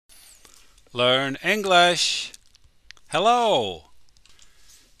Learn English. Hello!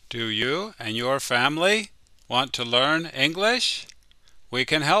 Do you and your family want to learn English? We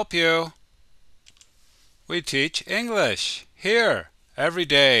can help you. We teach English here every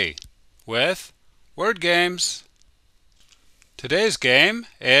day with word games. Today's game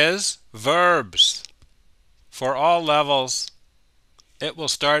is verbs for all levels. It will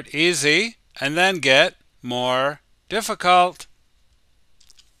start easy and then get more difficult.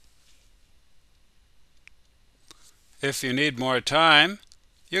 If you need more time,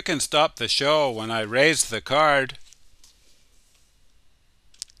 you can stop the show when I raise the card.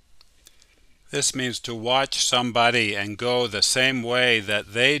 This means to watch somebody and go the same way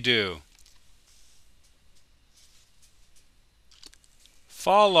that they do.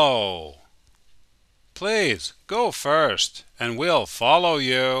 Follow. Please go first and we'll follow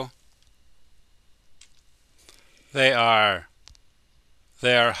you. Their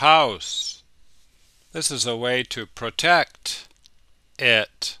house. This is a way to protect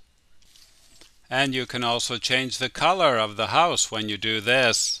it. And you can also change the color of the house when you do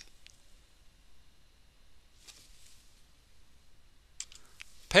this.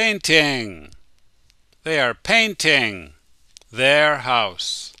 Painting. They are painting their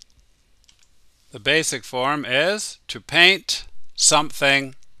house. The basic form is to paint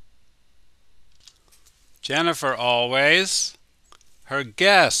something. Jennifer always. Her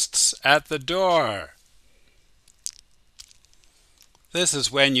guests at the door. This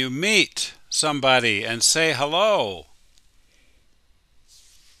is when you meet somebody and say hello.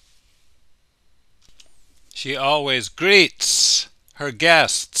 She always greets her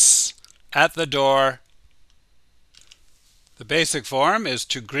guests at the door. The basic form is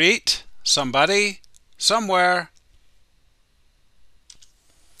to greet somebody somewhere.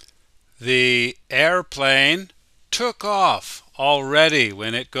 The airplane took off already.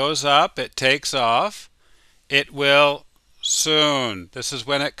 When it goes up, it takes off. It will soon. This is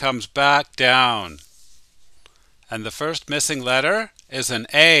when it comes back down. And the first missing letter is an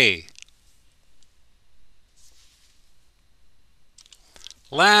A.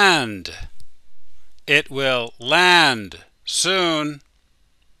 Land. It will land soon.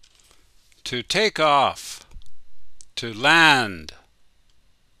 To take off. To land.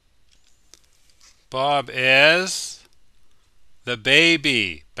 Bob is the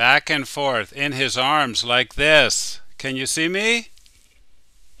baby, back and forth in his arms like this. Can you see me?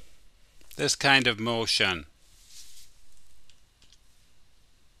 This kind of motion.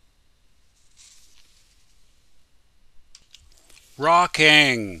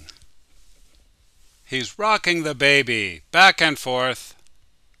 Rocking. He's rocking the baby, back and forth.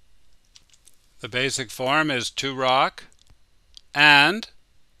 The basic form is to rock and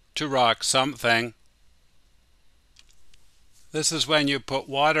to rock something. This is when you put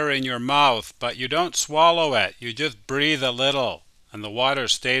water in your mouth, but you don't swallow it. You just breathe a little, and the water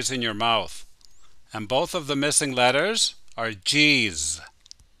stays in your mouth. And both of the missing letters are G's.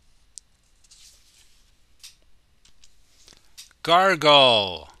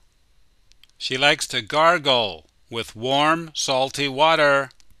 Gargle. She likes to gargle with warm, salty water.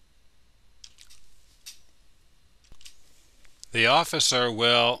 The officer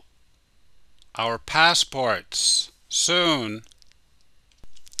will our passports soon.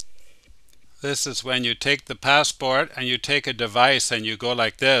 This is when you take the passport and you take a device and you go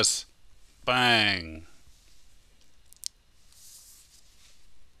like this. Bang.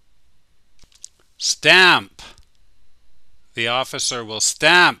 Stamp. The officer will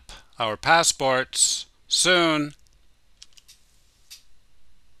stamp our passports soon.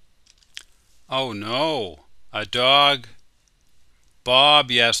 Oh no, a dog.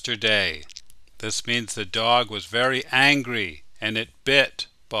 Bob yesterday. This means the dog was very angry and it bit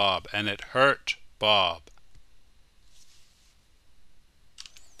Bob and it hurt Bob.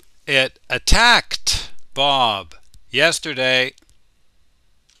 It attacked Bob yesterday.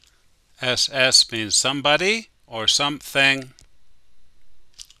 SS means somebody or something.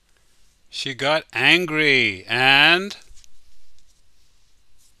 She got angry and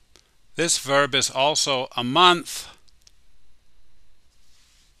this verb is also a month.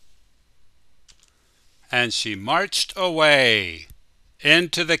 And she marched away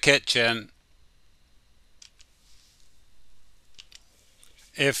into the kitchen.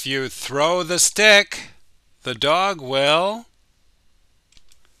 If you throw the stick, the dog will.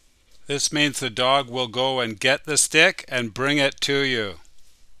 This means the dog will go and get the stick and bring it to you.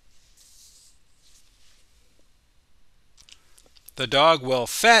 The dog will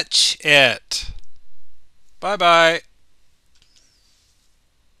fetch it. Bye-bye.